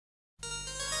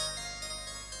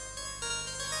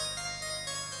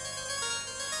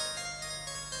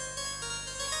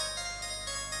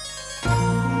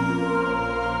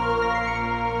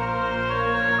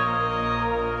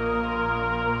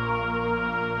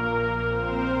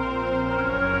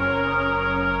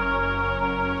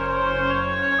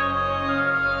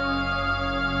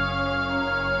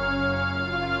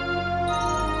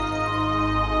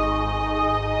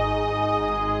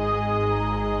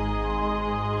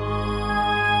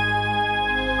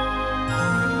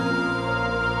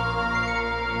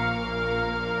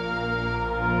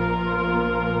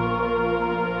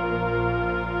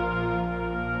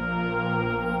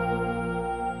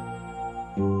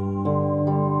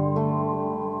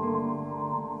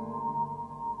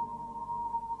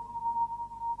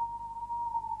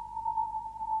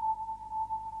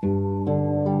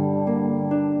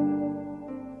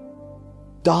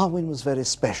Darwin was very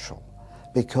special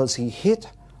because he hit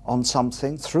on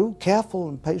something through careful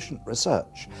and patient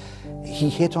research. He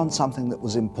hit on something that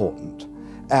was important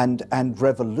and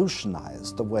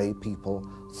revolutionized the way people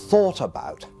thought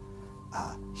about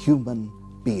human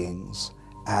beings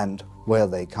and where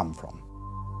they come from.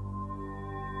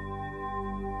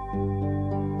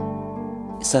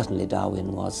 Certainly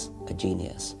Darwin was a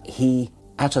genius. He,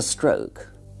 at a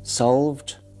stroke,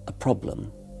 solved a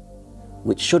problem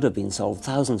which should have been solved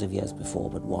thousands of years before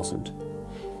but wasn't.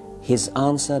 His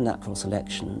answer, natural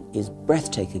selection, is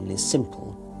breathtakingly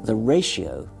simple. The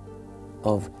ratio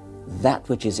of that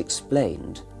which is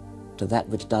explained to that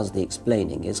which does the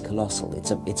explaining is colossal.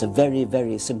 It's a very,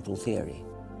 very simple theory.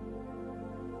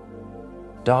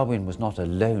 Darwin was not a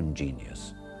lone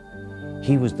genius.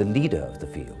 He was the leader of the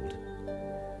field,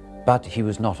 but he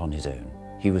was not on his own.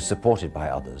 He was supported by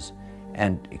others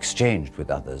and exchanged with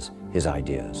others his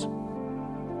ideas.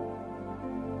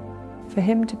 For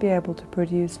him to be able to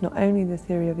produce not only the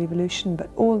theory of evolution but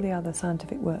all the other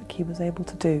scientific work he was able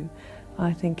to do,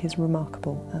 I think is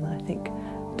remarkable, and I think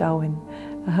Darwin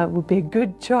would be a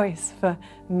good choice for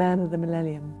man of the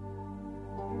millennium.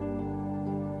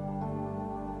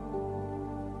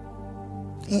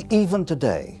 Even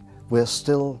today, we're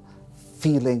still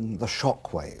feeling the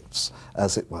shockwaves,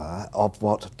 as it were, of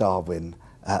what Darwin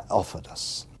offered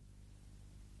us.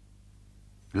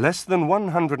 Less than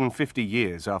 150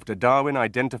 years after Darwin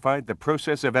identified the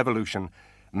process of evolution,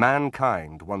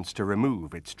 mankind wants to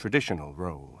remove its traditional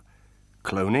role.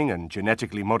 Cloning and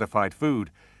genetically modified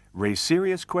food raise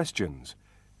serious questions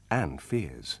and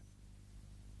fears.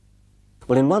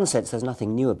 Well, in one sense, there's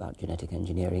nothing new about genetic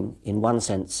engineering. In one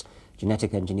sense,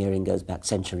 genetic engineering goes back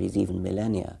centuries, even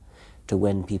millennia, to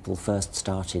when people first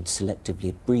started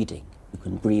selectively breeding. You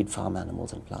can breed farm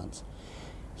animals and plants.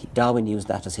 Darwin used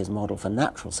that as his model for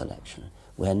natural selection,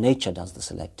 where nature does the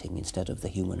selecting instead of the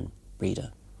human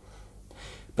breeder.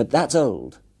 But that's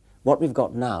old. What we've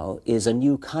got now is a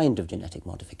new kind of genetic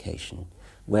modification,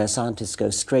 where scientists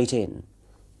go straight in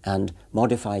and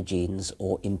modify genes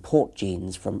or import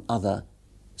genes from other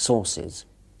sources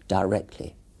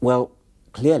directly. Well,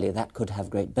 clearly that could have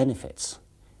great benefits,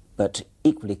 but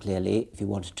equally clearly, if you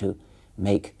wanted to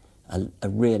make a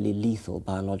really lethal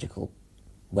biological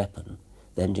weapon,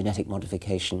 then genetic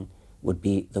modification would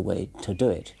be the way to do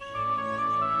it.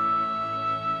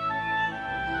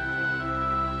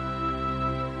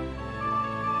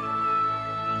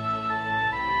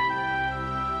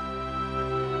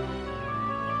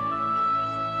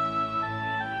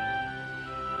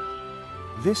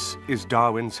 This is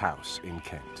Darwin's house in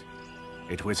Kent.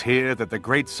 It was here that the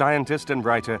great scientist and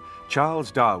writer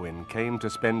Charles Darwin came to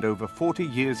spend over 40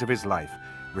 years of his life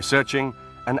researching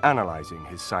and analyzing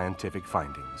his scientific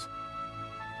findings.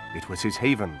 It was his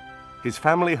haven, his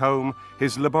family home,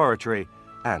 his laboratory,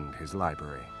 and his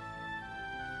library.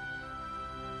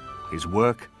 His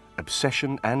work,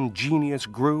 obsession, and genius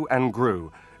grew and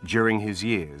grew during his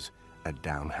years at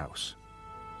Down House.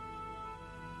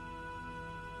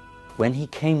 When he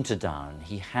came to Down,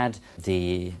 he had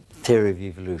the theory of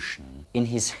evolution in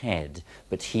his head,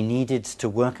 but he needed to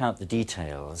work out the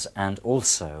details and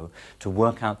also to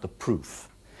work out the proof.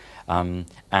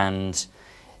 And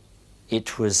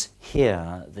it was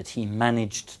here that he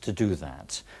managed to do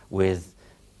that with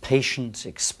patient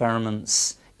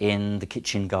experiments in the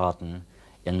kitchen garden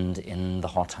and in the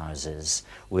hothouses,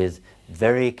 with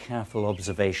very careful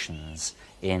observations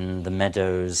in the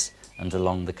meadows and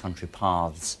along the country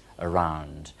paths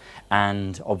around,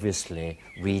 and obviously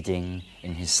reading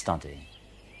in his study.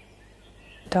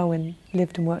 Darwin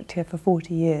lived and worked here for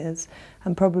 40 years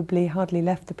and probably hardly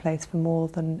left the place for more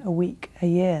than a week, a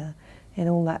year in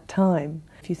all that time.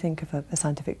 If you think of a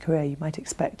scientific career, you might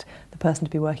expect the person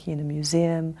to be working in a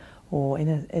museum or in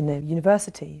a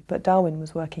university, but Darwin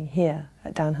was working here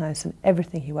at Down House, and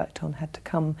everything he worked on had to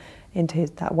come into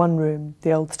that one room,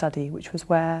 the old study, which was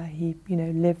where he,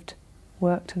 lived,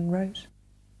 worked and wrote.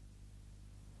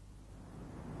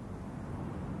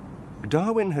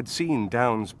 Darwin had seen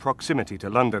Down's proximity to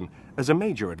London as a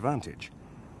major advantage.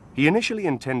 He initially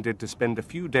intended to spend a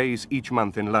few days each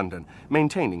month in London,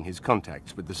 maintaining his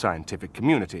contacts with the scientific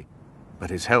community, but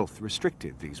his health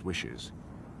restricted these wishes.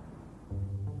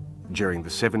 During the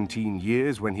 17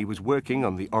 years when he was working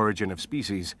on the origin of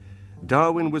species,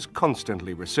 Darwin was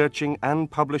constantly researching and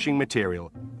publishing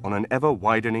material on an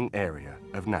ever-widening area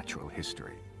of natural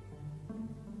history.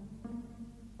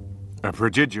 A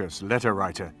prodigious letter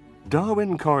writer,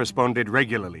 Darwin corresponded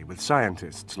regularly with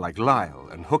scientists like Lyell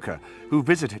and Hooker, who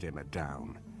visited him at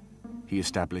Down. He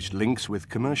established links with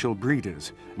commercial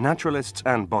breeders, naturalists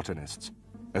and botanists,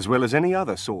 as well as any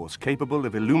other source capable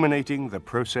of illuminating the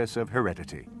process of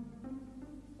heredity.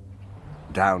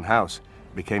 Down House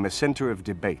became a center of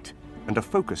debate and a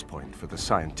focus point for the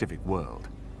scientific world.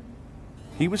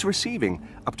 He was receiving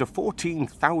up to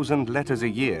 14,000 letters a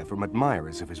year from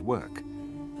admirers of his work.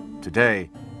 Today,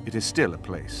 it is still a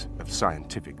place of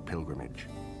scientific pilgrimage.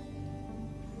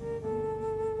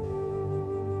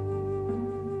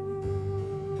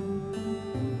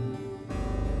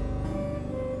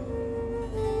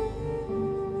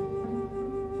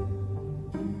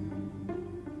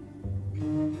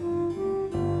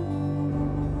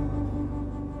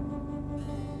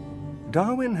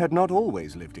 Darwin had not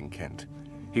always lived in Kent.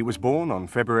 He was born on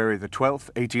February the 12th,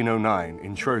 1809,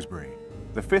 in Shrewsbury,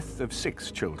 the fifth of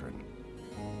 6 children.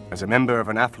 As a member of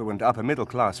an affluent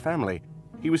upper-middle-class family,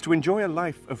 he was to enjoy a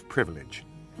life of privilege.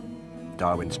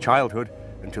 Darwin's childhood,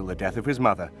 until the death of his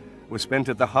mother, was spent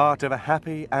at the heart of a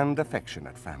happy and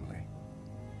affectionate family.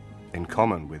 In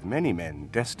common with many men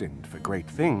destined for great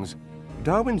things,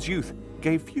 Darwin's youth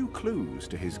gave few clues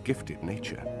to his gifted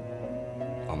nature.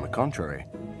 On the contrary,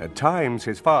 at times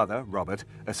his father, Robert,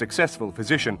 a successful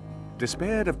physician,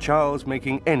 despaired of Charles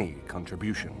making any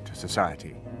contribution to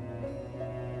society.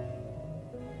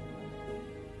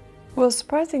 Well,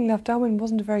 surprisingly enough, Darwin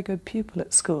wasn't a very good pupil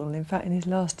at school. In fact, in his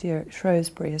last year at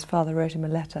Shrewsbury, his father wrote him a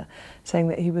letter saying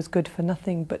that he was good for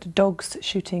nothing but dogs,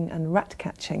 shooting and rat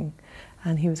catching,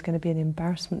 and he was going to be an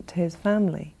embarrassment to his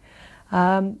family.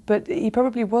 But he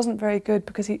probably wasn't very good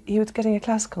because he was getting a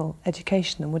classical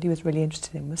education, and what he was really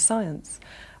interested in was science.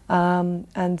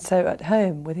 And so at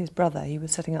home with his brother, he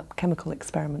was setting up chemical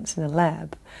experiments in a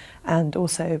lab, and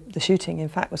also the shooting, in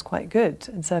fact, was quite good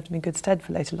and served him in good stead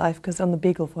for later life, because on the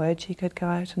Beagle voyage he could go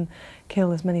out and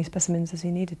kill as many specimens as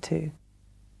he needed to.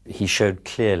 He showed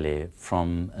clearly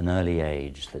from an early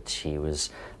age that he was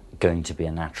going to be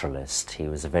a naturalist. He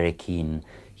was very keen.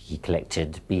 He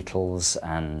collected beetles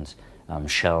and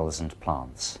shells and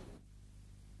plants.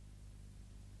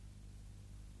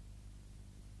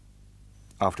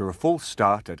 After a false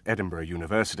start at Edinburgh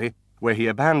University, where he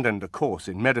abandoned a course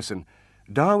in medicine,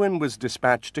 Darwin was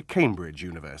dispatched to Cambridge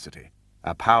University,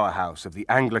 a powerhouse of the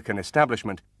Anglican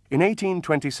establishment, in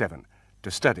 1827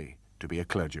 to study to be a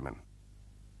clergyman.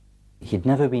 He'd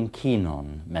never been keen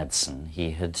on medicine.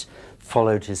 He had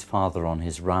followed his father on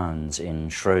his rounds in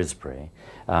Shrewsbury.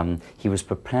 He was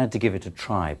prepared to give it a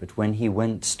try, but when he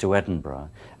went to Edinburgh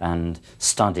and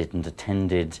studied and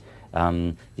attended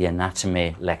the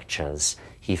anatomy lectures,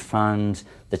 he found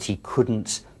that he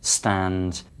couldn't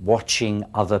stand watching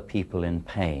other people in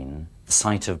pain, the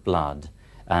sight of blood,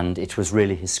 and it was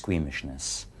really his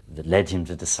squeamishness that led him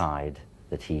to decide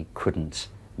that he couldn't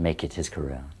make it his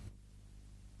career.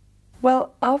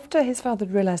 Well, after his father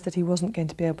had realised that he wasn't going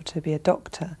to be able to be a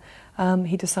doctor,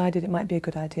 he decided it might be a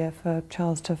good idea for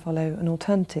Charles to follow an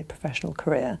alternative professional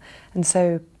career, and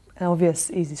so an obvious,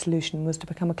 easy solution was to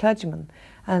become a clergyman.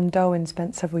 And Darwin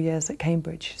spent several years at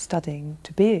Cambridge studying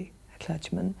to be a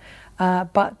clergyman,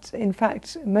 but in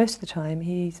fact, most of the time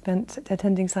he spent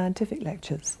attending scientific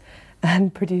lectures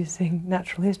and producing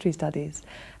natural history studies.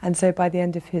 And so by the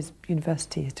end of his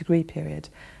university, his degree period,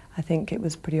 I think it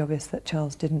was pretty obvious that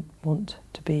Charles didn't want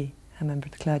to be a member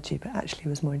of the clergy, but actually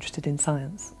was more interested in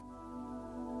science.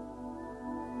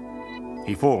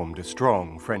 He formed a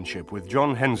strong friendship with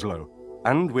John Henslow,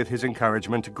 and with his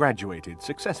encouragement graduated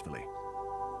successfully.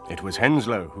 It was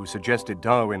Henslow who suggested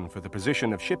Darwin for the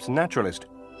position of ship's naturalist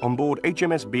on board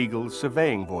HMS Beagle's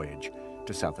surveying voyage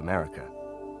to South America.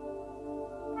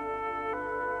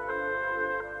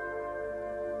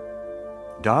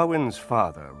 Darwin's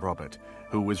father, Robert,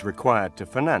 who was required to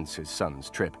finance his son's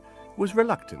trip, was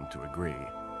reluctant to agree.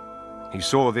 He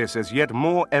saw this as yet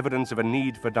more evidence of a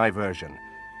need for diversion.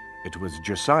 It was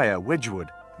Josiah Wedgwood,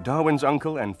 Darwin's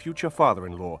uncle and future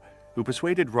father-in-law, who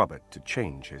persuaded Robert to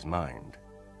change his mind.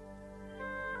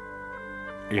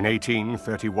 In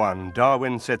 1831,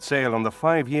 Darwin set sail on the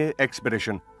 5-year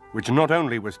expedition, which not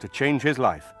only was to change his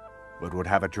life, but would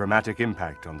have a dramatic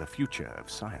impact on the future of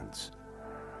science.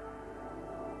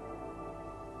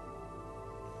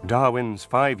 Darwin's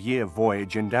 5-year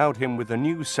voyage endowed him with a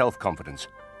new self-confidence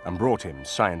and brought him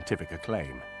scientific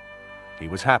acclaim. He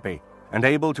was happy and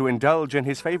able to indulge in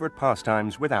his favorite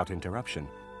pastimes without interruption.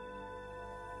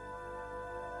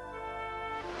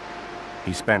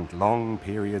 He spent long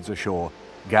periods ashore,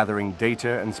 gathering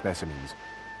data and specimens,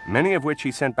 many of which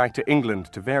he sent back to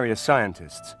England to various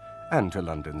scientists and to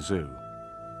London Zoo.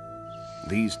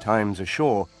 These times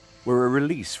ashore were a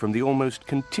release from the almost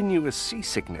continuous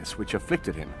seasickness which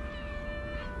afflicted him.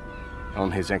 On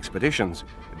his expeditions,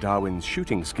 Darwin's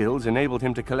shooting skills enabled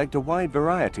him to collect a wide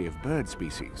variety of bird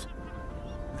species.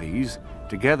 These,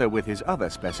 together with his other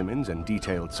specimens and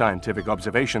detailed scientific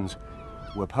observations,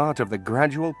 were part of the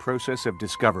gradual process of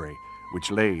discovery which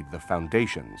laid the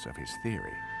foundations of his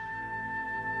theory.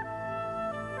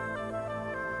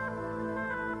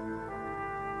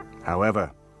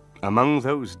 However, among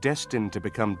those destined to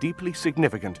become deeply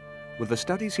significant were the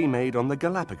studies he made on the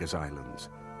Galapagos Islands.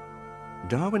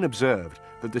 Darwin observed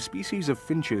that the species of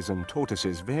finches and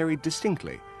tortoises varied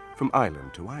distinctly from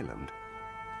island to island.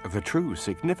 The true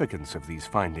significance of these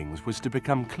findings was to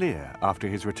become clear after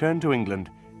his return to England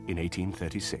in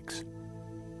 1836.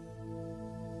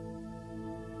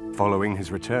 Following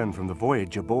his return from the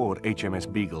voyage aboard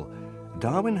HMS Beagle,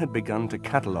 Darwin had begun to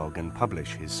catalogue and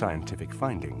publish his scientific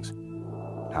findings.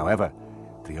 However,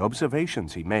 the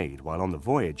observations he made while on the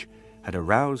voyage had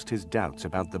aroused his doubts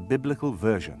about the biblical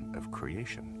version of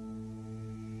creation.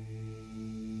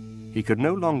 He could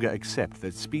no longer accept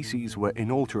that species were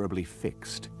inalterably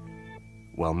fixed.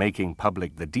 While making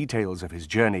public the details of his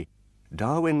journey,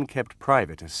 Darwin kept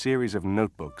private a series of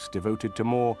notebooks devoted to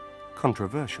more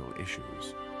controversial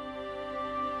issues.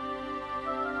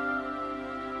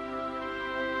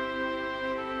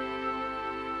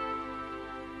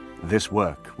 This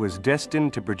work was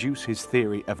destined to produce his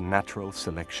theory of natural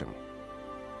selection.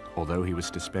 Although he was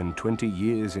to spend 20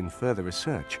 years in further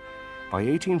research, by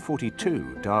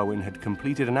 1842 Darwin had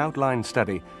completed an outline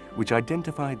study which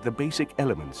identified the basic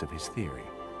elements of his theory.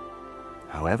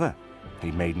 However, he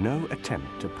made no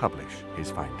attempt to publish his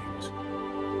findings.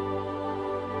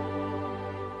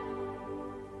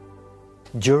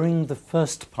 During the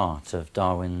first part of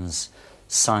Darwin's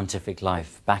scientific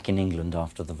life back in England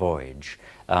after the voyage,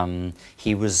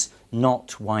 he was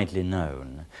not widely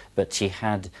known, but he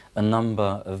had a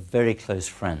number of very close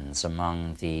friends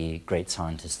among the great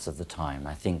scientists of the time.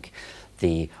 I think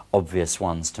the obvious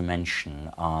ones to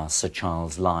mention are Sir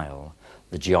Charles Lyell,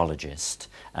 the geologist,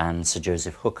 and Sir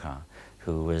Joseph Hooker,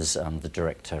 who was the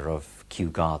director of Kew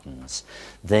Gardens.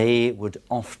 They would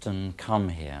often come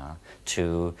here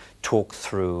to talk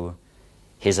through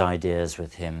his ideas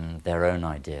with him, their own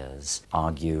ideas,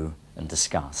 argue and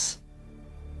discuss.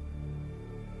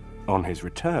 On his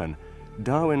return,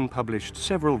 Darwin published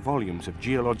several volumes of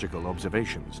geological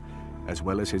observations, as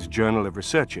well as his Journal of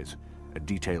Researches, a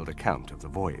detailed account of the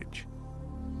voyage.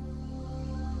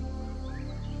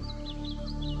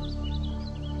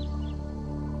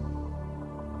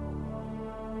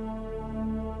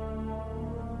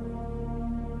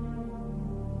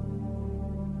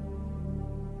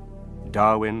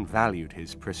 Darwin valued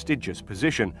his prestigious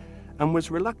position and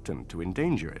was reluctant to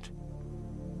endanger it.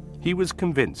 He was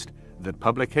convinced that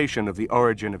publication of The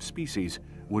Origin of Species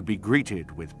would be greeted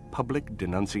with public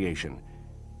denunciation,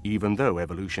 even though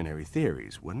evolutionary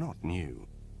theories were not new.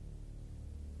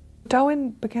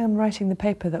 Darwin began writing the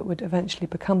paper that would eventually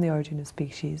become The Origin of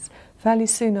Species fairly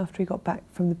soon after he got back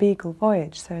from the Beagle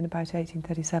voyage, so in about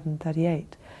 1837-38.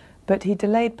 But he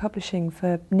delayed publishing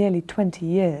for nearly 20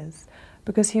 years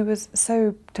because he was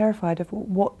so terrified of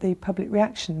what the public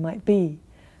reaction might be.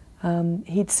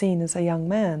 He'd seen as a young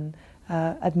man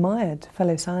admired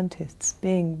fellow scientists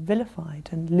being vilified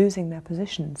and losing their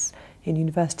positions in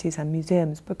universities and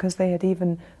museums because they had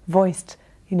even voiced,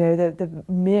 you know, the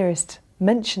merest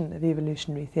mention of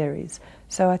evolutionary theories.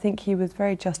 So I think he was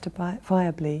very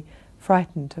justifiably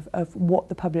frightened of what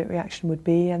the public reaction would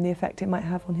be and the effect it might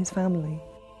have on his family.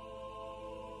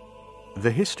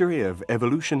 The history of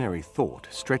evolutionary thought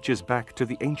stretches back to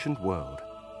the ancient world.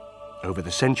 Over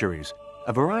the centuries,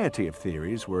 a variety of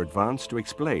theories were advanced to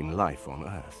explain life on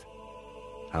Earth.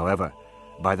 However,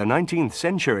 by the 19th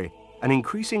century, an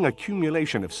increasing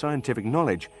accumulation of scientific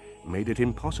knowledge made it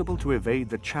impossible to evade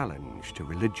the challenge to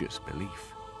religious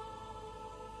belief.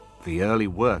 The early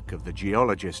work of the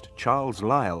geologist Charles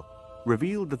Lyell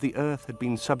revealed that the Earth had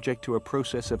been subject to a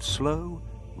process of slow,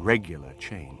 regular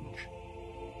change.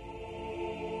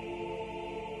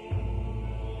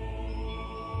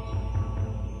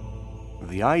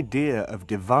 The idea of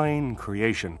divine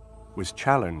creation was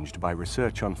challenged by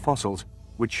research on fossils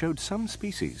which showed some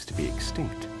species to be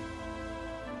extinct.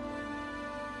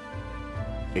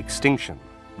 Extinction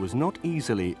was not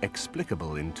easily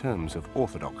explicable in terms of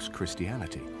Orthodox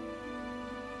Christianity.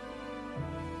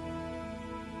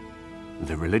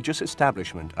 The religious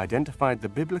establishment identified the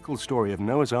biblical story of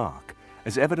Noah's Ark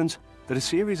as evidence that a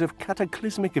series of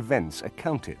cataclysmic events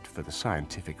accounted for the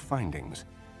scientific findings.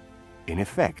 In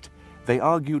effect, they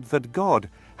argued that God,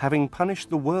 having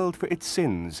punished the world for its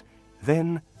sins,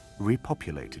 then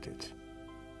repopulated it.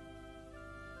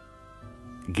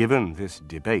 Given this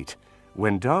debate,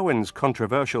 when Darwin's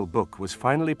controversial book was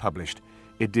finally published,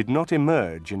 it did not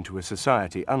emerge into a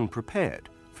society unprepared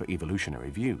for evolutionary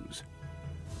views.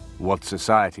 What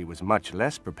society was much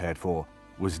less prepared for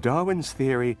was Darwin's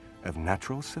theory of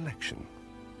natural selection.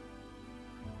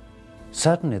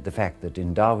 Certainly the fact that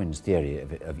in Darwin's theory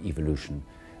of evolution,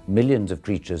 millions of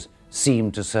creatures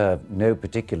seem to serve no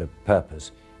particular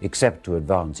purpose except to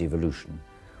advance evolution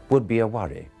would be a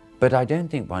worry. But I don't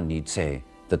think one need say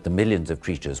that the millions of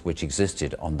creatures which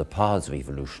existed on the paths of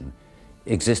evolution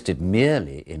existed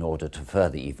merely in order to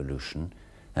further evolution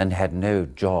and had no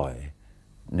joy,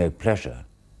 no pleasure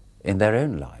in their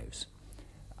own lives.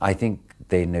 I think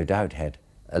they no doubt had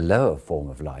a lower form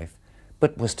of life,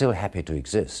 but were still happy to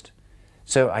exist.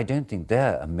 So I don't think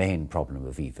they're a main problem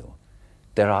of evil.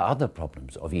 There are other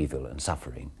problems of evil and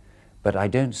suffering, but I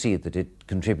don't see that it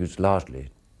contributes largely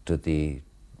to the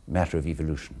matter of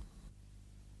evolution.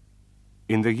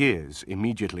 In the years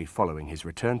immediately following his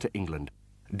return to England,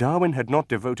 Darwin had not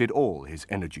devoted all his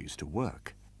energies to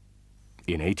work.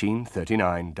 In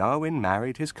 1839, Darwin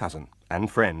married his cousin and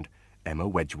friend, Emma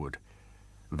Wedgwood.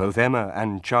 Both Emma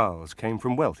and Charles came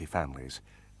from wealthy families.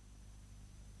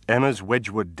 Emma's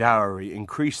Wedgwood dowry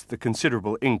increased the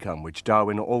considerable income which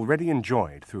Darwin already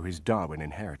enjoyed through his Darwin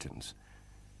inheritance.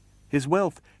 His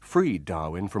wealth freed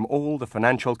Darwin from all the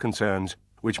financial concerns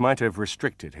which might have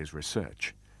restricted his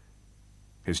research.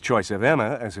 His choice of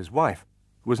Emma as his wife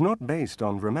was not based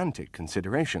on romantic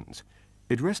considerations.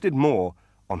 It rested more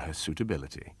on her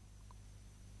suitability.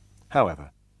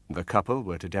 However, the couple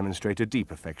were to demonstrate a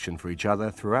deep affection for each other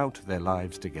throughout their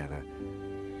lives together.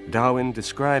 Darwin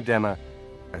described Emma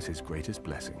as his greatest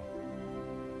blessing.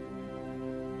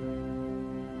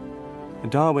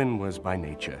 Darwin was by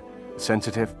nature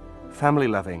sensitive,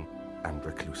 family-loving, and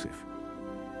reclusive.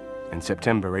 In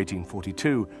September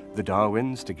 1842, the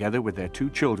Darwins, together with their two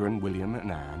children, William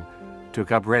and Anne,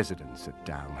 took up residence at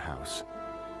Down House.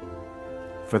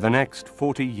 For the next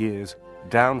 40 years,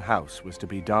 Down House was to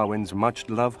be Darwin's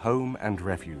much-loved home and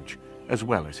refuge, as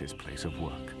well as his place of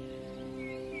work.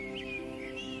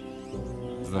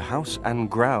 The house and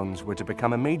grounds were to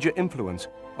become a major influence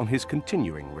on his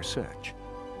continuing research.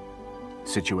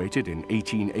 Situated in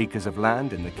 18 acres of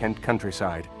land in the Kent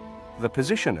countryside, the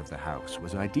position of the house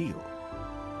was ideal.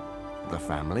 The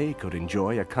family could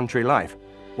enjoy a country life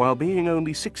while being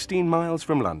only 16 miles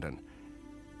from London.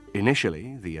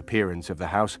 Initially, the appearance of the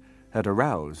house had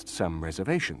aroused some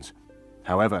reservations.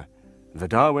 However, the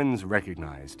Darwins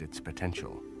recognized its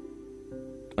potential.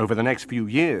 Over the next few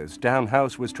years, Down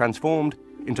House was transformed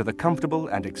into the comfortable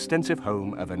and extensive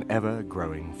home of an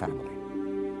ever-growing family.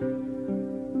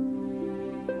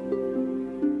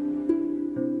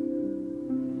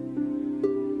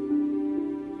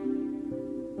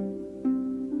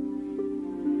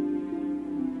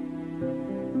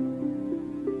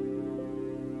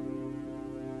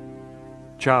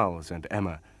 Charles and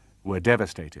Emma were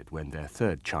devastated when their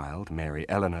third child, Mary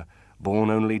Eleanor, born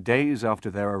only days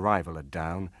after their arrival at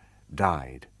Down,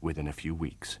 died within a few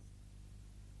weeks.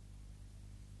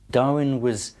 Darwin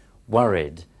was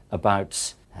worried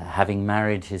about having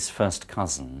married his first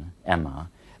cousin, Emma,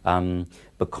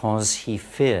 because he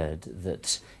feared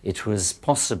that it was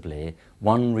possibly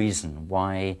one reason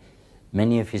why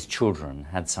many of his children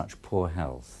had such poor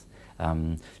health.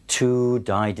 Two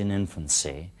died in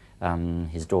infancy,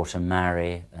 his daughter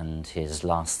Mary and his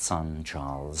last son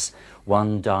Charles.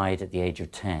 One died at the age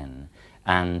of 10,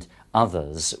 and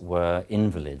others were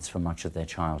invalids for much of their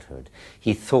childhood.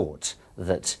 He thought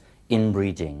that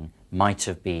inbreeding might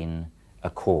have been a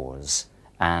cause,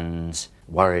 and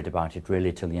worried about it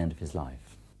really till the end of his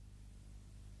life.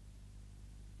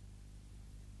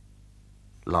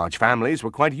 Large families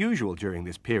were quite usual during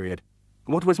this period.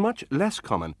 What was much less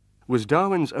common was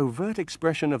Darwin's overt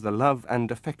expression of the love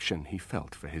and affection he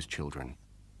felt for his children.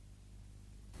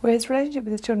 Well, his relationship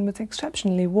with his children was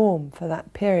exceptionally warm for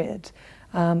that period.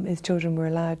 His children were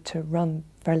allowed to run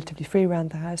relatively free around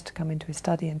the house, to come into his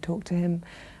study and talk to him,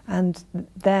 and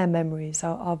their memories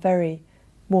are very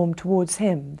warm towards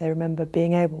him. They remember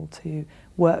being able to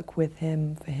work with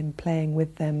him, for him playing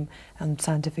with them on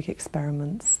scientific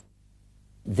experiments.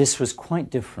 This was quite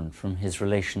different from his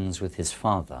relations with his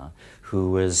father,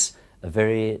 who was a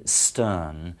very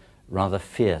stern, rather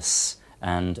fierce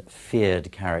and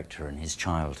feared character in his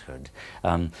childhood.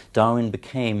 Darwin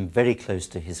became very close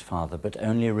to his father, but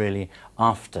only really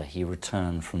after he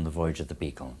returned from the voyage of the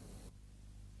Beagle.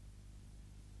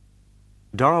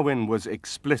 Darwin was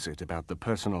explicit about the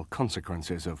personal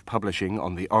consequences of publishing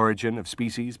on the origin of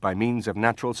species by means of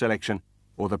natural selection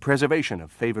or the preservation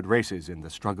of favored races in the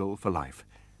struggle for life.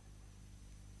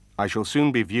 I shall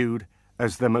soon be viewed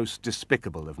as the most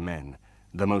despicable of men,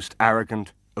 the most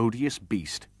arrogant, odious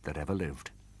beast that ever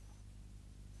lived.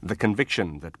 The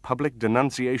conviction that public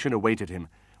denunciation awaited him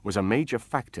was a major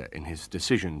factor in his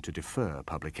decision to defer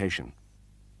publication.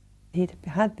 He'd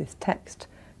had this text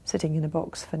sitting in a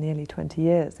box for nearly 20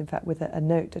 years, in fact with a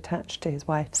note attached to his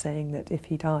wife saying that if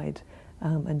he died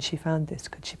and she found this,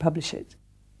 could she publish it?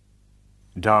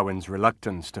 Darwin's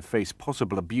reluctance to face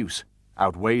possible abuse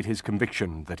outweighed his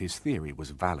conviction that his theory was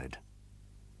valid.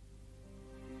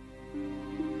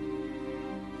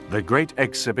 The Great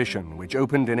Exhibition, which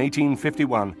opened in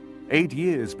 1851, 8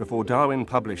 years before Darwin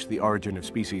published The Origin of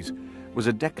Species, was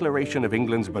a declaration of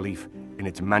England's belief in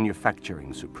its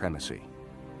manufacturing supremacy.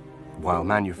 While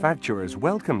manufacturers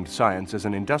welcomed science as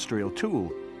an industrial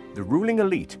tool, the ruling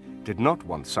elite did not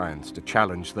want science to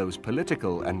challenge those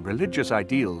political and religious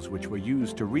ideals which were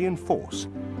used to reinforce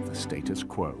the status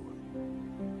quo.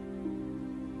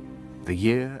 The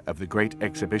year of the Great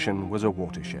Exhibition was a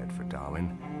watershed for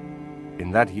Darwin.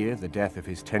 In that year, the death of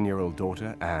his 10-year-old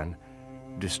daughter, Anne,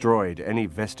 destroyed any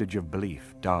vestige of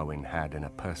belief Darwin had in a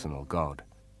personal God.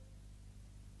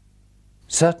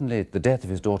 Certainly, the death of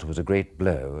his daughter was a great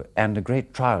blow and a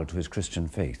great trial to his Christian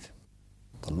faith.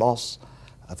 The loss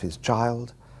of his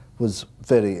child was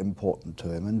very important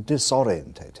to him and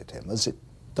disorientated him, as it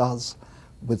does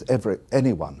with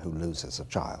anyone who loses a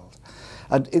child.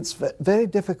 And it's very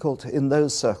difficult in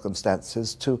those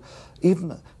circumstances to,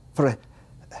 even for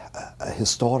a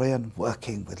historian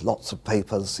working with lots of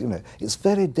papers, you know, it's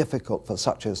very difficult for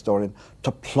such a historian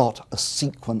to plot a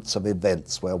sequence of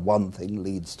events where one thing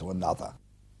leads to another.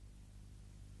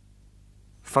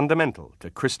 Fundamental to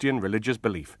Christian religious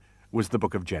belief was the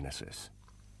book of Genesis,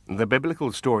 the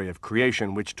biblical story of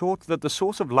creation which taught that the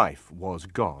source of life was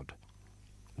God.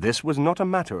 This was not a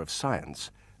matter of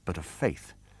science, but of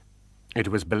faith. It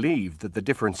was believed that the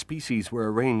different species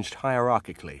were arranged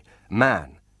hierarchically,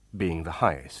 man being the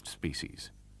highest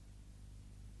species.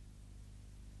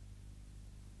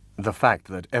 The fact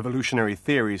that evolutionary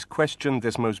theories questioned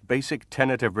this most basic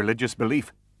tenet of religious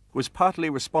belief was partly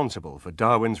responsible for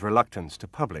Darwin's reluctance to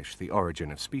publish The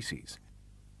Origin of Species.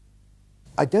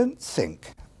 I don't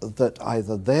think that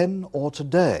either then or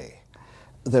today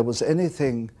there was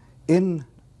anything in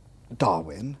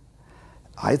Darwin,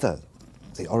 either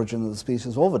The Origin of the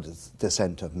Species or The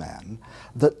Descent of Man,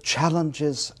 that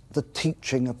challenges the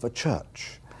teaching of the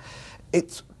Church.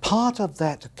 It's part of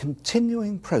that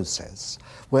continuing process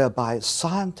whereby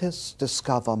scientists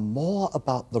discover more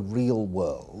about the real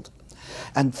world,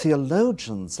 and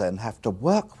theologians then have to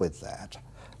work with that,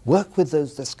 work with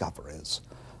those discoveries,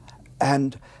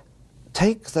 and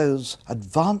take those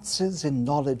advances in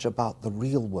knowledge about the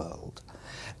real world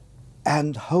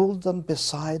and hold them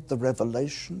beside the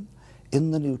revelation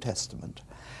in the New Testament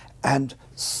and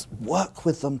work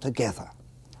with them together.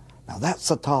 Now that's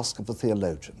the task of a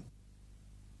theologian.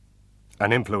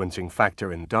 An influencing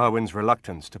factor in Darwin's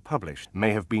reluctance to publish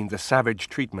may have been the savage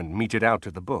treatment meted out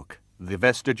to the book, The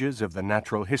Vestiges of the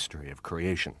Natural History of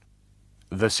Creation.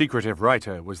 The secretive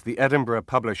writer was the Edinburgh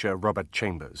publisher Robert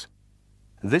Chambers.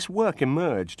 This work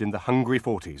emerged in the hungry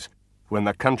 40s, when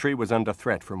the country was under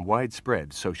threat from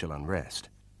widespread social unrest.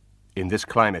 In this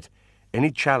climate,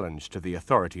 any challenge to the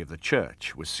authority of the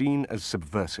Church was seen as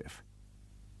subversive.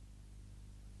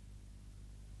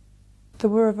 There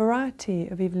were a variety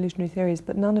of evolutionary theories,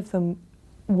 but none of them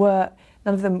were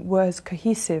as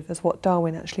cohesive as what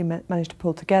Darwin actually managed to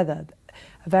pull together.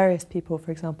 Various people,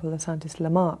 for example, the scientist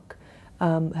Lamarck,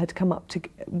 had come up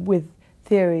with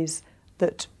theories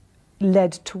that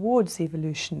led towards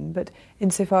evolution, but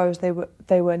insofar as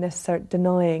they were necessarily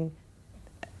denying,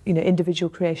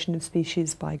 individual creation of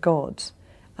species by God,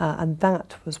 and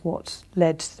that was what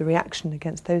led to the reaction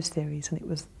against those theories, and it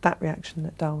was that reaction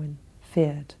that Darwin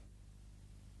feared.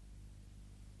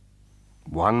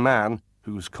 One man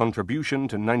whose contribution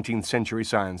to 19th century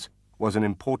science was an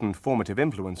important formative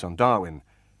influence on Darwin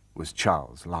was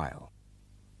Charles Lyell.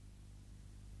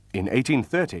 In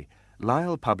 1830,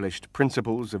 Lyell published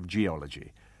Principles of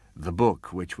Geology, the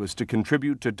book which was to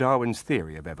contribute to Darwin's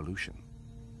theory of evolution.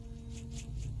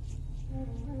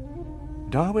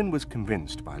 Darwin was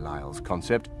convinced by Lyell's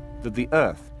concept that the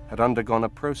Earth had undergone a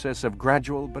process of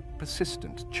gradual but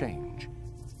persistent change.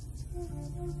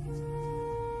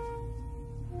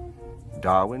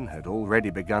 Darwin had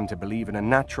already begun to believe in a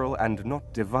natural and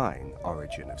not divine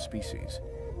origin of species.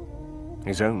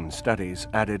 His own studies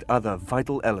added other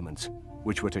vital elements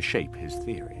which were to shape his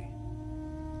theory.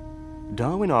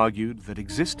 Darwin argued that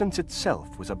existence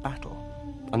itself was a battle,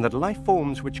 and that life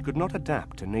forms which could not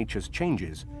adapt to nature's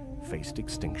changes faced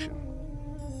extinction.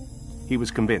 He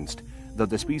was convinced that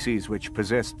the species which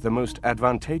possessed the most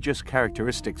advantageous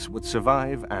characteristics would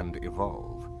survive and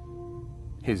evolve.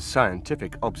 His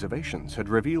scientific observations had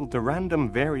revealed the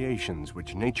random variations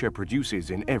which nature produces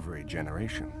in every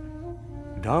generation.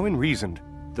 Darwin reasoned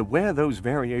that where those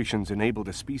variations enabled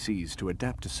a species to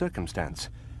adapt to circumstance,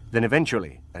 then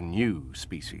eventually a new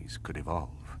species could evolve.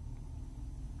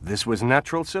 This was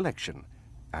natural selection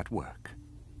at work.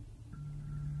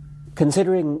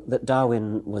 Considering that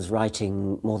Darwin was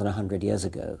writing more than 100 years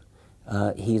ago,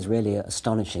 he's really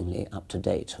astonishingly up to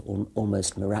date,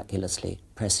 almost miraculously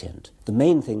prescient. The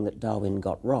main thing that Darwin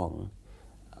got wrong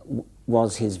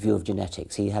was his view of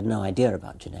genetics. He had no idea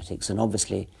about genetics, and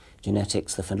obviously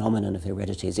genetics, the phenomenon of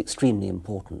heredity, is extremely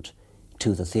important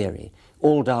to the theory.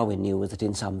 All Darwin knew was that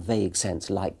in some vague sense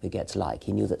like begets like.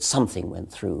 He knew that something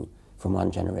went through from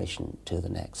one generation to the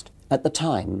next. At the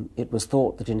time, it was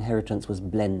thought that inheritance was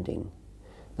blending.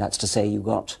 That's to say, you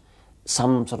got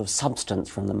some sort of substance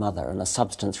from the mother and a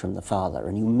substance from the father,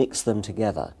 and you mix them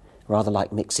together, rather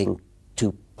like mixing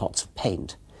two pots of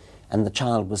paint, and the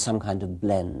child was some kind of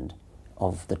blend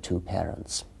of the two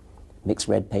parents. Mix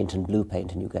red paint and blue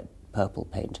paint and you get purple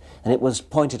paint. And it was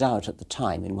pointed out at the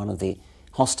time in one of the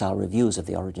hostile reviews of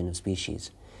The Origin of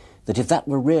Species that if that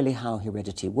were really how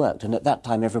heredity worked, and at that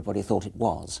time everybody thought it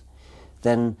was,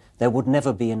 then there would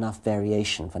never be enough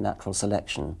variation for natural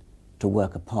selection to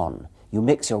work upon. You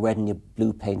mix your red and your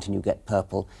blue paint and you get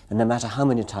purple, and no matter how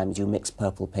many times you mix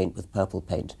purple paint with purple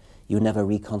paint, you never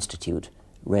reconstitute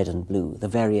red and blue. The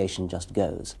variation just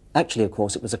goes. Actually, of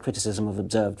course, it was a criticism of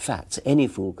observed facts. Any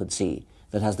fool could see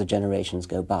that as the generations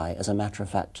go by, as a matter of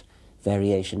fact,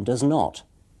 variation does not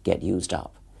get used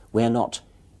up. We're not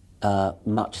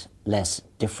much less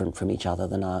different from each other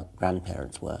than our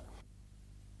grandparents were.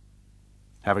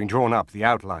 Having drawn up the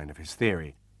outline of his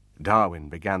theory, Darwin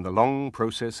began the long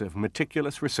process of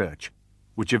meticulous research,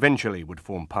 which eventually would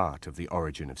form part of The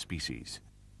Origin of Species.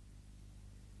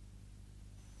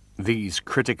 These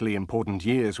critically important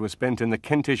years were spent in the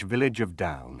Kentish village of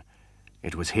Down.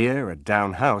 It was here, at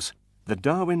Down House, that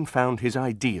Darwin found his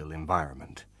ideal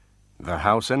environment. The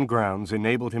house and grounds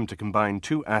enabled him to combine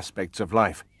two aspects of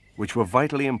life which were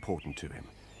vitally important to him: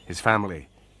 his family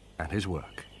and his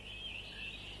work.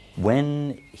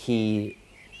 When he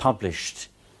published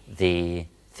the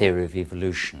theory of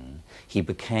evolution, he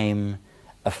became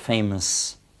a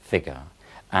famous figure,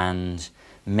 and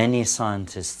many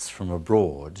scientists from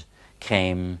abroad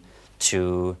came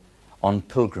on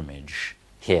pilgrimage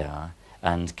here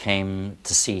and came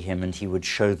to see him, and he would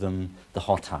show them the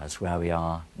hothouse where we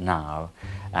are now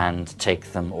and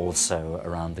take them also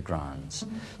around the grounds.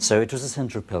 So it was a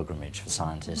centre of pilgrimage for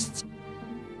scientists.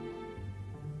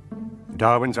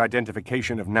 Darwin's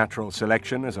identification of natural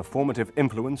selection as a formative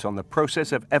influence on the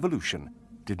process of evolution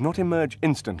did not emerge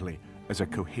instantly as a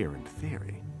coherent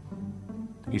theory.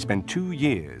 He spent 2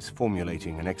 years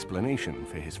formulating an explanation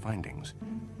for his findings.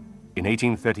 In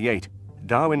 1838,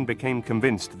 Darwin became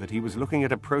convinced that he was looking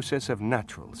at a process of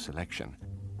natural selection.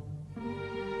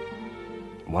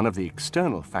 One of the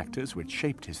external factors which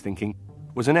shaped his thinking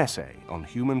was an essay on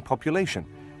human population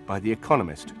by the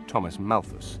economist Thomas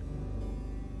Malthus.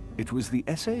 It was the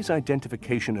essay's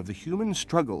identification of the human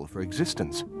struggle for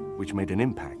existence which made an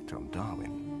impact on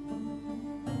Darwin.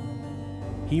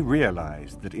 He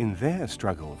realized that in their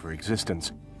struggle for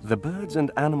existence, the birds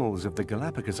and animals of the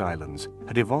Galapagos Islands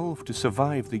had evolved to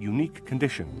survive the unique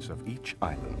conditions of each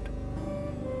island.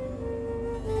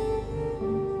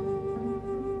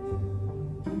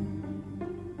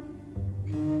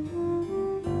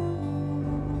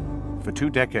 For 2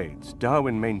 decades,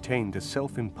 Darwin maintained a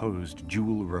self-imposed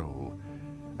dual role.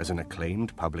 As an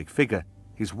acclaimed public figure,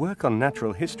 his work on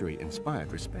natural history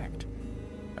inspired respect.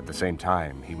 At the same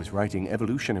time, he was writing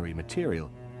evolutionary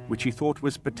material, which he thought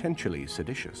was potentially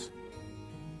seditious.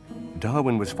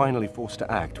 Darwin was finally forced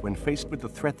to act when faced with the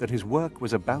threat that his work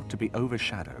was about to be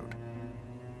overshadowed.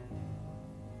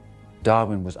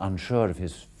 Darwin was unsure of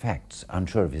his facts,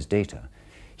 unsure of his data.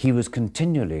 He was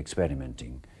continually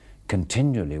experimenting,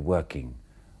 continually working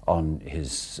on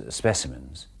his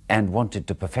specimens, and wanted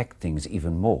to perfect things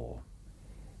even more.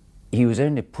 He was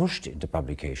only pushed into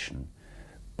publication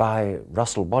by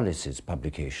Russell Wallace's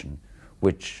publication,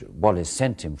 which Wallace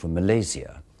sent him from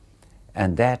Malaysia,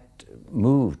 and that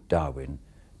moved Darwin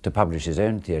to publish his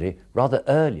own theory rather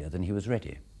earlier than he was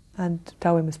ready. And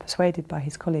Darwin was persuaded by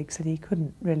his colleagues that he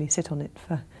couldn't really sit on it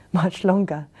for much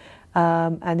longer,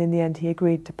 and in the end he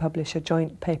agreed to publish a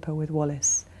joint paper with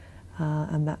Wallace,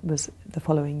 and that was the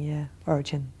following year.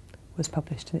 Origin was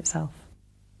published in itself.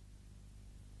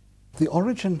 The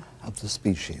Origin of the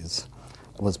Species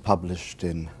was published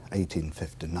in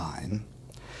 1859,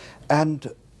 and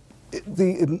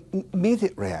the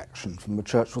immediate reaction from the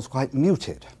church was quite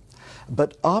muted.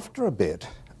 But after a bit,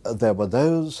 there were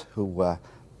those who were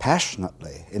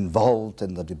passionately involved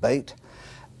in the debate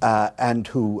and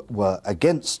who were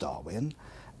against Darwin.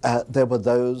 There were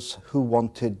those who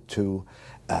wanted to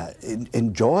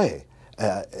enjoy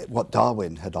what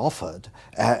Darwin had offered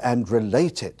and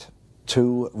relate it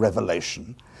to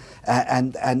revelation.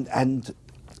 And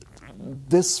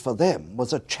this, for them,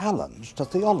 was a challenge to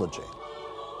theology.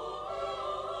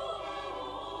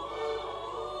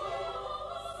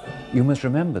 You must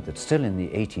remember that still in the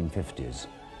 1850s,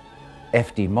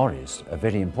 F.D. Morris, a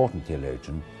very important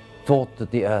theologian, thought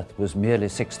that the Earth was merely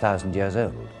 6,000 years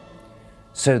old.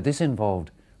 So this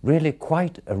involved really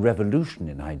quite a revolution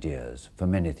in ideas for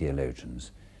many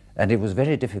theologians, and it was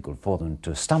very difficult for them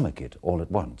to stomach it all at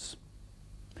once.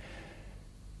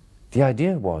 The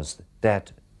idea was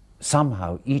that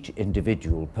somehow each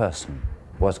individual person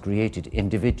was created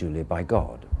individually by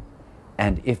God,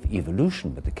 and if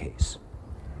evolution were the case,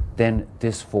 then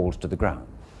this falls to the ground.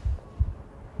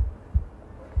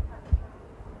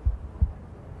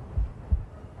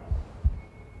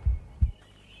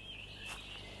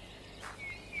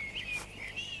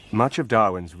 Much of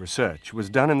Darwin's research was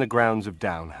done in the grounds of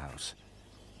Down House.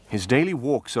 His daily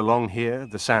walks along here,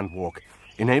 the Sandwalk,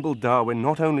 enabled Darwin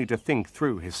not only to think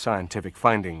through his scientific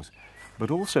findings, but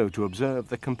also to observe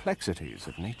the complexities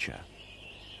of nature.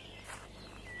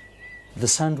 The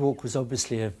Sandwalk was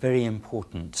obviously a very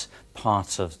important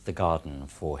part of the garden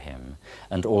for him,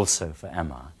 and also for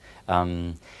Emma.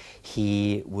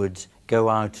 He would go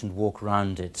out and walk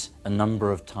around it a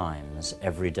number of times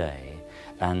every day,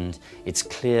 and it's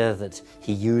clear that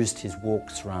he used his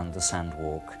walks around the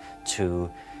Sandwalk to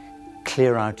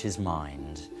clear out his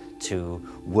mind, to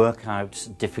work out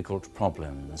difficult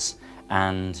problems,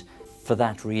 and for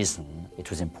that reason it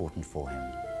was important for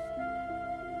him.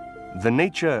 The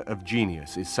nature of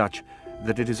genius is such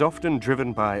that it is often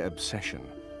driven by obsession,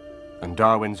 and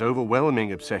Darwin's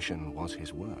overwhelming obsession was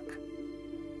his work.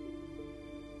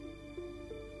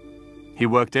 He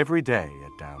worked every day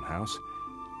at Down House.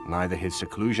 Neither his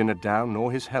seclusion at Down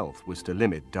nor his health was to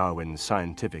limit Darwin's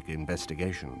scientific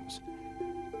investigations.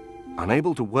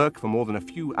 Unable to work for more than a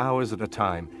few hours at a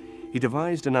time, he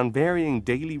devised an unvarying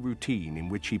daily routine in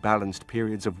which he balanced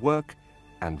periods of work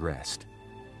and rest.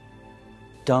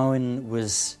 Darwin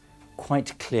was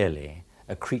quite clearly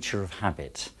a creature of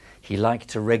habit. He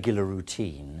liked a regular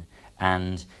routine,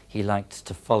 and he liked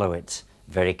to follow it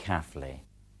very carefully.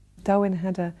 Darwin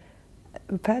had a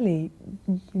fairly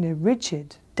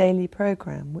rigid daily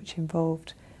programme which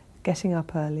involved getting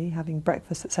up early, having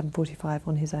breakfast at 7:45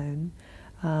 on his own,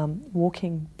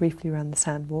 walking briefly around the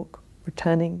Sandwalk,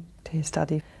 returning to his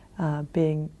study,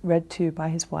 being read to by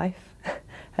his wife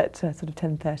at sort of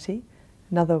 10:30,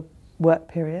 another work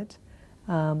period,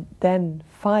 then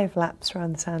 5 laps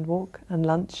around the Sandwalk and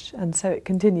lunch, and so it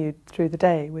continued through the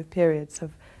day with periods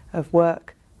of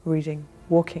work, reading,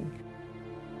 walking.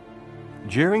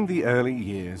 During the early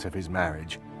years of his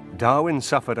marriage, Darwin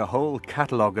suffered a whole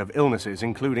catalogue of illnesses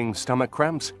including stomach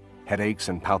cramps, headaches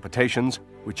and palpitations,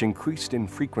 which increased in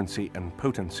frequency and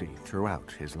potency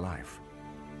throughout his life.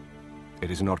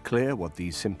 It is not clear what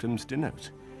these symptoms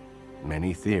denote.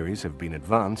 Many theories have been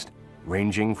advanced,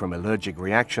 ranging from allergic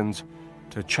reactions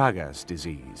to Chagas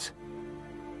disease.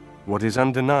 What is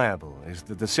undeniable is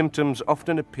that the symptoms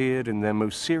often appeared in their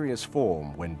most serious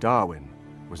form when Darwin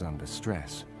was under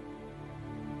stress.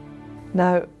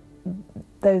 Now,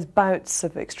 those bouts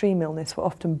of extreme illness were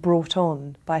often brought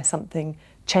on by something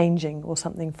changing or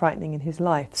something frightening in his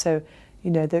life. So,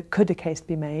 there could a case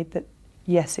be made that,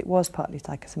 yes, it was partly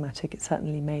psychosomatic. It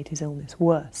certainly made his illness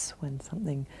worse when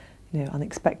something,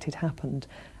 unexpected happened.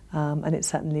 And it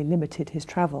certainly limited his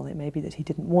travel. It may be that he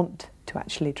didn't want to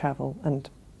actually travel and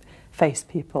face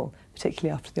people,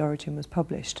 particularly after The Origin was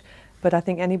published. But I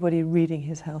think anybody reading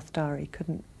his health diary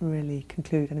couldn't really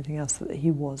conclude anything else that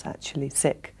he was actually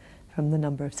sick from the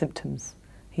number of symptoms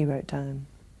he wrote down.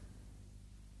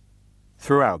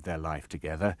 Throughout their life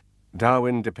together,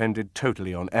 Darwin depended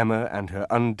totally on Emma and her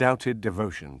undoubted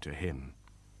devotion to him.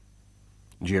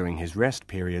 During his rest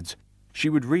periods, she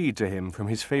would read to him from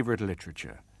his favourite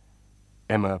literature.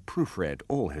 Emma proofread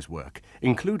all his work,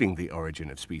 including The Origin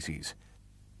of Species.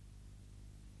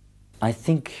 I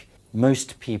think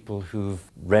most people who've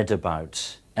read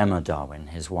about Emma Darwin,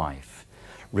 his wife,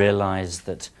 realise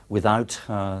that without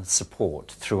her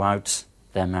support throughout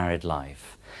their married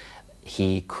life,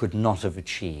 he could not have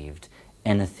achieved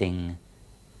anything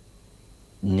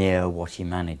near what he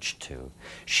managed to.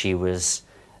 She was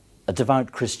a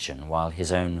devout Christian while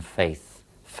his own faith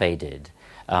faded.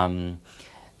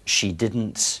 She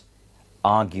didn't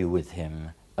argue with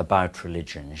him about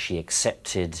religion. She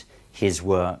accepted his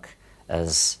work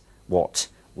as what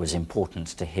was important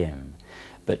to him,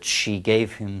 but she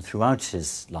gave him throughout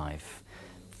his life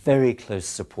very close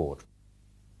support.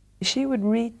 She would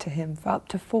read to him for up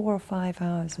to 4 or 5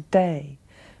 hours a day,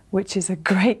 which is a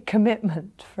great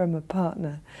commitment from a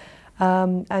partner.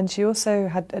 And she also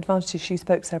had advantages. She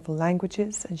spoke several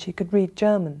languages, and she could read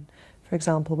German, for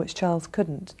example, which Charles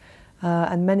couldn't.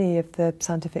 And many of the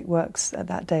scientific works at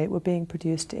that day were being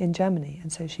produced in Germany,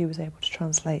 and so she was able to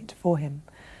translate for him.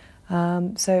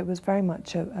 So it was very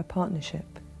much a partnership.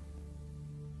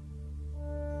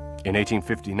 In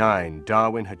 1859,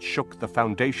 Darwin had shook the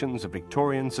foundations of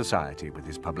Victorian society with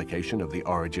his publication of The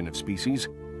Origin of Species.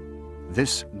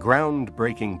 This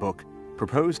groundbreaking book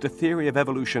proposed a theory of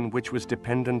evolution which was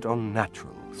dependent on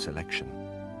natural selection.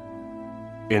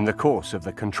 In the course of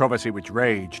the controversy which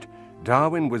raged,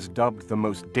 Darwin was dubbed the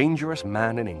most dangerous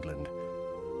man in England.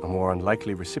 A more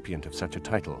unlikely recipient of such a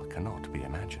title cannot be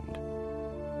imagined.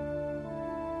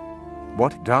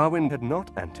 What Darwin had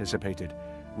not anticipated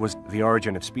was The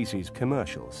Origin of Species'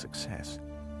 commercial success.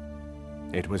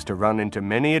 It was to run into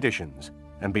many editions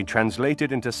and be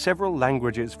translated into several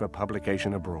languages for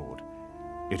publication abroad.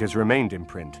 It has remained in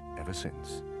print ever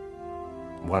since.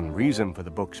 One reason for the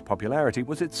book's popularity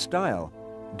was its style.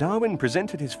 Darwin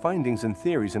presented his findings and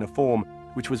theories in a form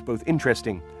which was both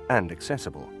interesting and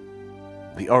accessible.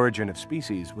 The Origin of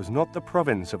Species was not the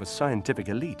province of a scientific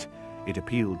elite. It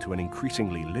appealed to an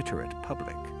increasingly literate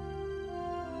public.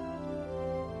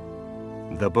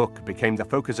 The book became the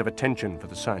focus of attention for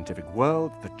the scientific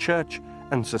world, the church,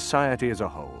 and society as a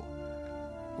whole.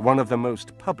 One of the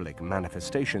most public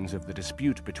manifestations of the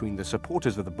dispute between the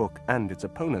supporters of the book and its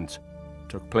opponents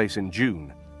took place in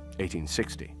June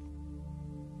 1860.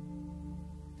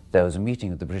 There was a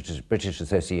meeting of the British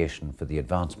Association for the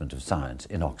Advancement of Science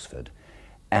in Oxford,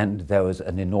 and there was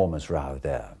an enormous row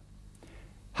there.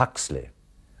 Huxley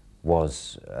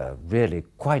was really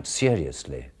quite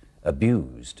seriously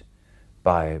abused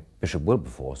by Bishop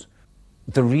Wilberforce.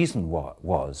 The reason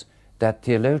was that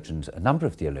theologians, a number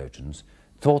of theologians,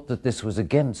 thought that this was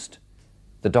against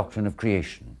the doctrine of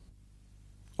creation.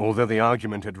 Although the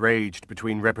argument had raged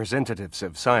between representatives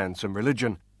of science and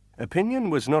religion, opinion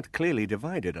was not clearly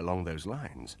divided along those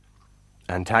lines.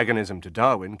 Antagonism to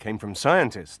Darwin came from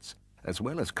scientists as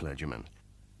well as clergymen.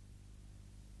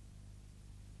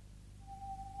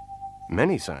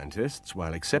 Many scientists,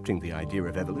 while accepting the idea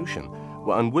of evolution,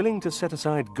 were unwilling to set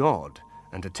aside God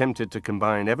and attempted to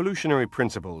combine evolutionary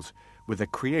principles with a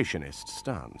creationist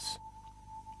stance.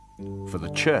 For the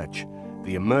Church,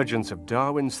 the emergence of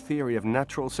Darwin's theory of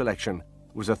natural selection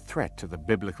was a threat to the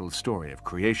biblical story of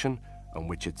creation on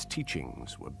which its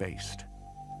teachings were based.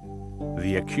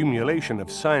 The accumulation of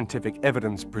scientific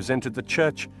evidence presented the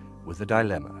Church with a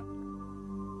dilemma.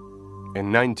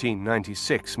 In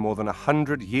 1996, more than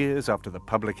 100 years after the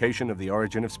publication of The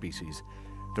Origin of Species,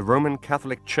 the Roman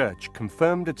Catholic Church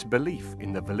confirmed its belief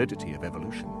in the validity of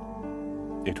evolution.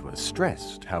 It was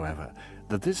stressed, however,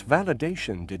 that this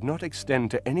validation did not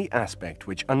extend to any aspect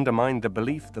which undermined the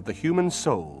belief that the human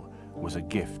soul was a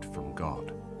gift from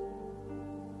God.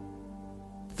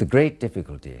 The great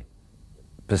difficulty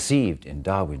perceived in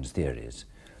Darwin's theories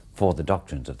for the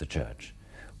doctrines of the Church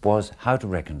was how to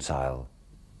reconcile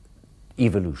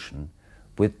evolution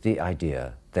with the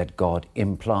idea that God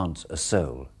implants a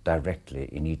soul directly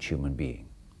in each human being.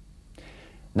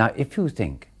 Now, if you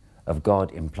think of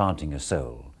God implanting a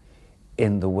soul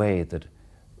in the way that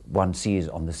one sees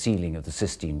on the ceiling of the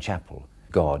Sistine Chapel,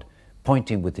 God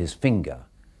pointing with his finger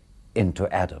into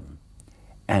Adam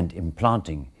and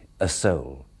implanting a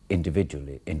soul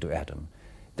individually into Adam,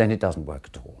 then it doesn't work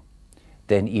at all.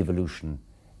 Then evolution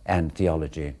and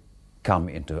theology come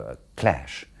into a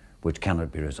clash which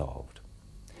cannot be resolved.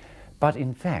 But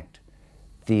in fact,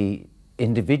 the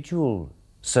individual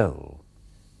soul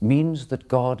means that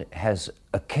God has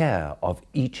a care of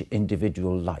each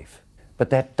individual life.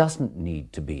 But that doesn't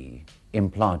need to be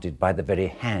implanted by the very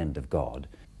hand of God.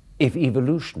 If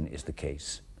evolution is the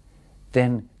case,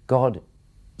 then God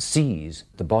sees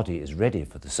the body is ready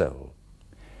for the soul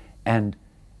and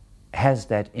has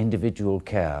that individual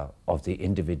care of the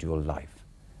individual life.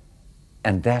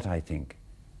 And that, I think,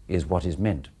 is what is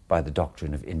meant by the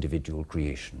doctrine of individual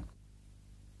creation.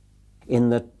 In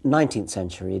the 19th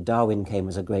century, Darwin came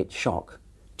as a great shock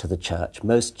to the church.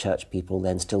 Most church people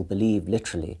then still believe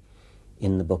literally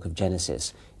in the book of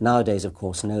Genesis. Nowadays, of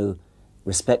course, no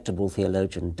respectable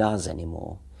theologian does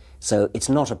anymore. So it's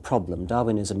not a problem.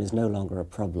 Darwinism is no longer a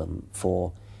problem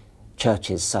for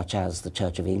churches such as the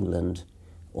Church of England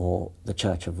or the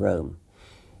Church of Rome.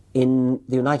 In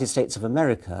the United States of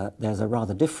America, there's a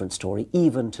rather different story.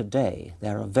 Even today,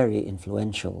 there are very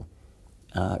influential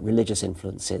religious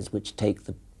influences which take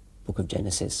the Book of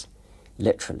Genesis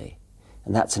literally.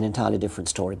 And that's an entirely different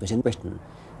story. But in Britain,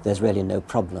 there's really no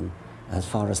problem. As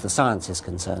far as the science is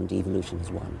concerned, evolution has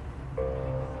won.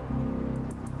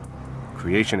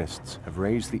 Creationists have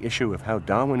raised the issue of how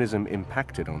Darwinism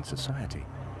impacted on society.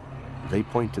 They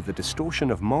point to the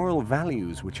distortion of moral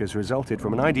values which has resulted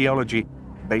from an ideology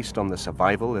based on the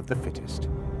survival of the fittest.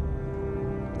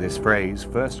 This phrase,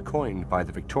 first coined by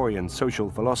the Victorian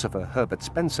social philosopher Herbert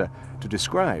Spencer to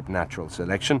describe natural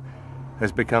selection,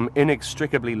 has become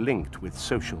inextricably linked with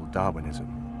social Darwinism.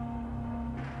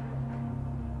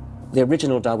 The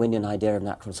original Darwinian idea of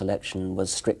natural selection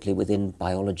was strictly within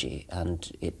biology,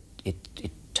 and it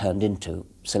turned into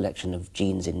selection of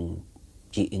genes in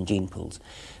gene pools.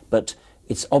 But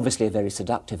it's obviously a very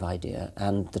seductive idea,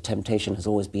 and the temptation has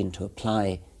always been to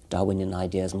apply Darwinian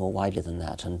ideas more widely than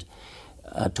that. And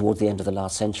towards the end of the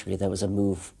last century, there was a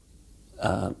move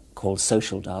called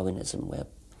social Darwinism, where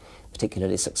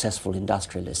particularly successful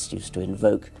industrialists used to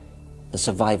invoke the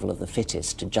survival of the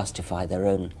fittest to justify their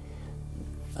own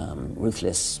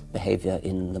ruthless behavior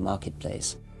in the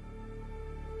marketplace.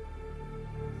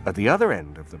 At the other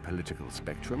end of the political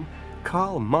spectrum,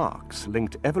 Karl Marx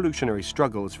linked evolutionary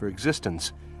struggles for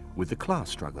existence with the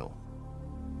class struggle.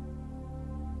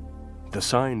 The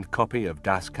signed copy of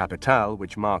Das Kapital,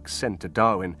 which Marx sent to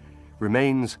Darwin,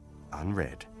 remains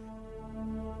unread.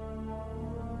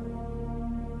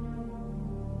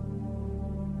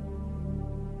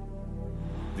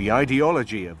 The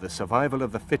ideology of the survival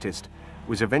of the fittest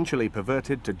was eventually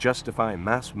perverted to justify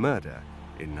mass murder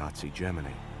in Nazi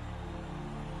Germany.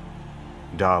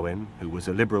 Darwin, who was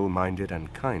a liberal-minded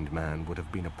and kind man, would have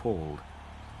been appalled.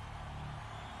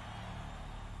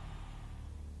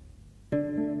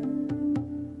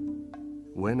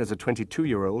 When, as a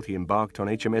 22-year-old, he embarked on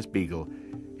HMS Beagle,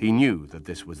 he knew that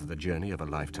this was the journey of a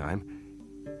lifetime.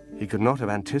 He could not have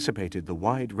anticipated the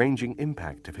wide-ranging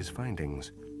impact of his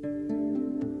findings.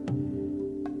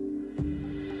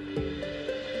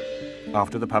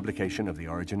 After the publication of The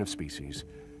Origin of Species,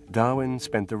 Darwin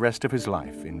spent the rest of his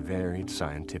life in varied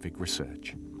scientific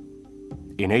research.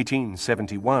 In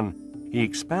 1871, he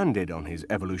expanded on his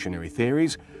evolutionary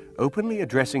theories, openly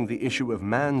addressing the issue of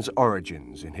man's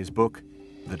origins in his book,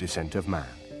 The Descent of Man.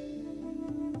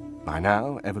 By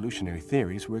now, evolutionary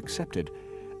theories were accepted,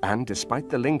 and despite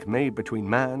the link made between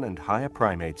man and higher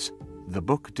primates, the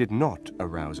book did not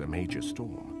arouse a major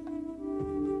storm.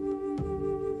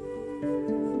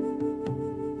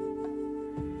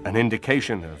 An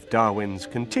indication of Darwin's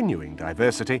continuing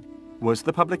diversity was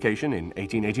the publication in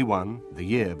 1881, the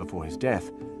year before his death,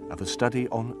 of a study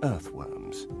on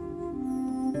earthworms.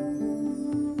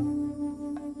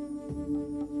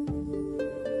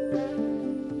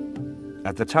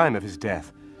 At the time of his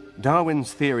death,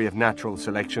 Darwin's theory of natural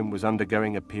selection was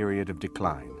undergoing a period of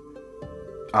decline.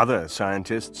 Other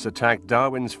scientists attacked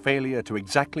Darwin's failure to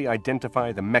exactly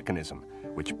identify the mechanism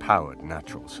which powered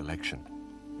natural selection.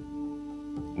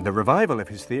 The revival of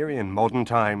his theory in modern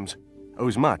times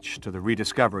owes much to the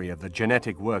rediscovery of the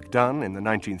genetic work done in the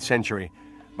 19th century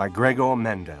by Gregor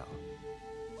Mendel.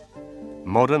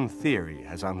 Modern theory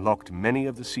has unlocked many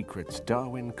of the secrets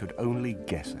Darwin could only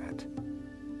guess at.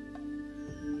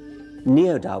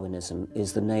 Neo-Darwinism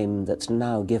is the name that's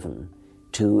now given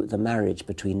to the marriage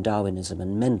between Darwinism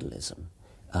and Mendelism,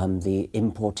 the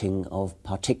importing of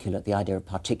the idea of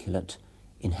particulate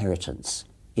inheritance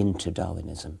into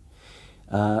Darwinism.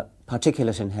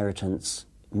 Particulate inheritance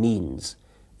means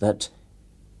that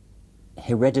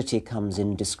heredity comes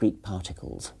in discrete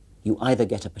particles. You either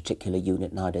get a particular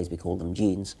unit, nowadays we call them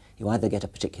genes, you either get a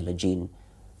particular gene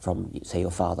from, say,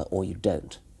 your father, or you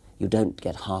don't. You don't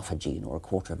get half a gene or a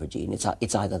quarter of a gene.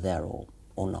 It's either there or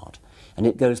not. And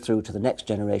it goes through to the next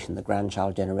generation, the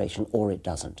grandchild generation, or it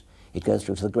doesn't. It goes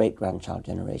through to the great-grandchild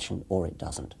generation, or it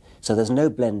doesn't. So there's no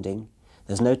blending,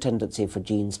 there's no tendency for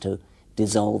genes to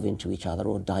dissolve into each other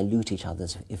or dilute each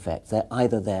other's effects. They're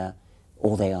either there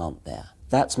or they aren't there.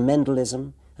 That's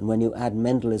Mendelism, and when you add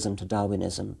Mendelism to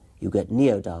Darwinism, you get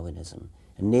Neo-Darwinism,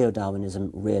 and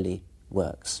Neo-Darwinism really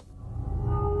works.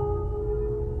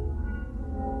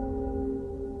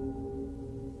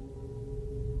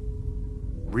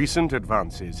 Recent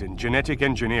advances in genetic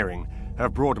engineering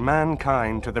have brought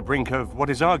mankind to the brink of what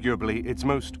is arguably its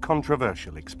most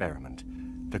controversial experiment,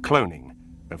 the cloning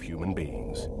of human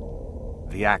beings.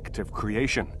 The act of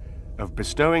creation, of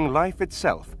bestowing life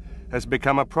itself, has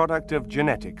become a product of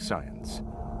genetic science.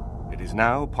 It is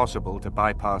now possible to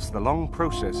bypass the long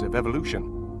process of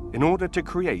evolution in order to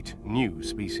create new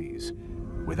species,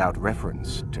 without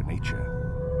reference to nature.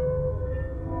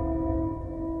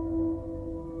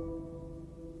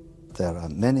 there are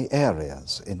many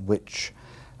areas in which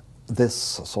this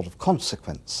sort of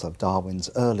consequence of Darwin's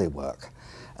early work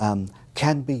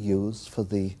can be used for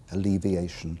the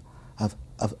alleviation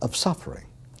of suffering.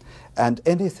 And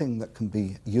anything that can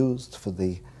be used for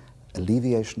the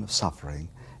alleviation of suffering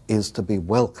is to be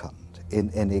welcomed in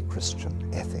any Christian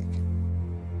ethic.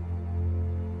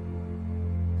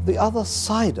 The other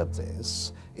side of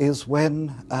this is when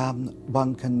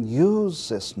one can use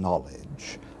this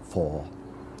knowledge for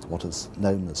what is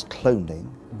known as cloning.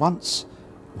 Once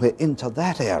we're into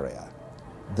that area,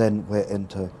 then we're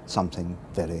into something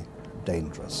very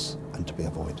dangerous and to be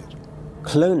avoided.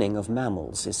 Cloning of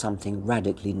mammals is something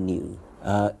radically new.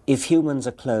 If humans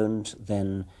are cloned,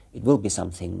 then it will be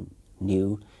something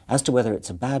new. As to whether it's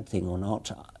a bad thing or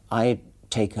not, I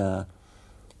take a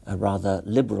rather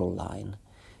liberal line.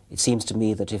 It seems to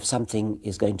me that if something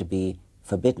is going to be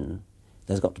forbidden,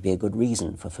 there's got to be a good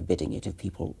reason for forbidding it if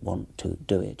people want to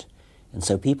do it. And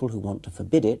so people who want to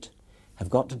forbid it have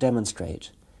got to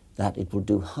demonstrate that it will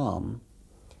do harm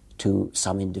to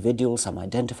some individuals, some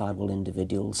identifiable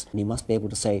individuals, and you must be able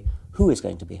to say who is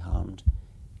going to be harmed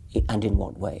and in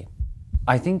what way.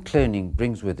 I think cloning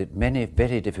brings with it many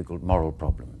very difficult moral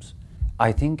problems.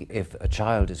 I think if a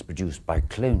child is produced by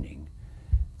cloning,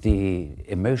 the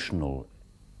emotional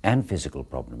and physical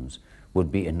problems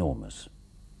would be enormous.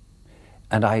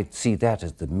 And I see that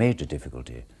as the major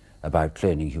difficulty about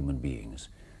cloning human beings.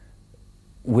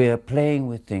 We're playing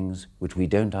with things which we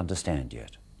don't understand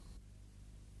yet.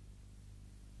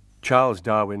 Charles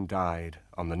Darwin died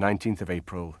on the 19th of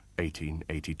April,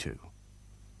 1882.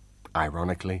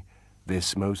 Ironically,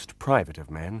 this most private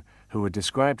of men, who had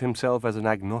described himself as an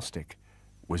agnostic,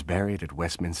 was buried at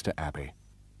Westminster Abbey.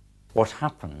 What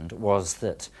happened was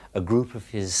that a group of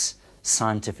his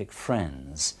scientific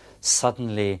friends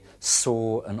suddenly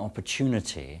saw an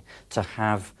opportunity to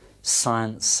have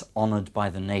science honoured by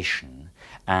the nation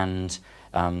and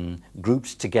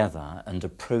grouped together and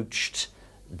approached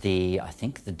I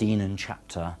think the Dean and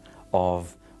Chapter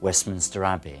of Westminster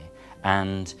Abbey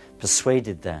and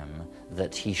persuaded them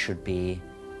that he should be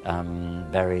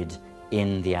buried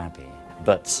in the Abbey.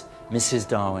 But Mrs.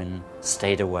 Darwin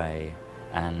stayed away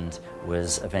and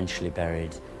was eventually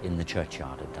buried in the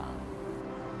churchyard at Darwin.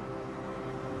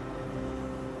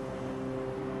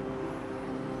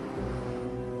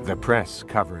 The press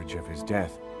coverage of his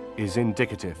death is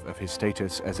indicative of his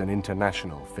status as an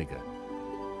international figure.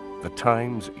 The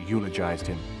Times eulogized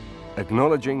him,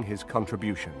 acknowledging his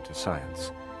contribution to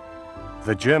science.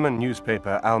 The German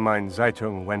newspaper Allgemeine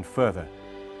Zeitung went further,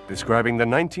 describing the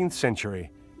 19th century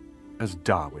as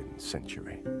Darwin's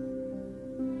century.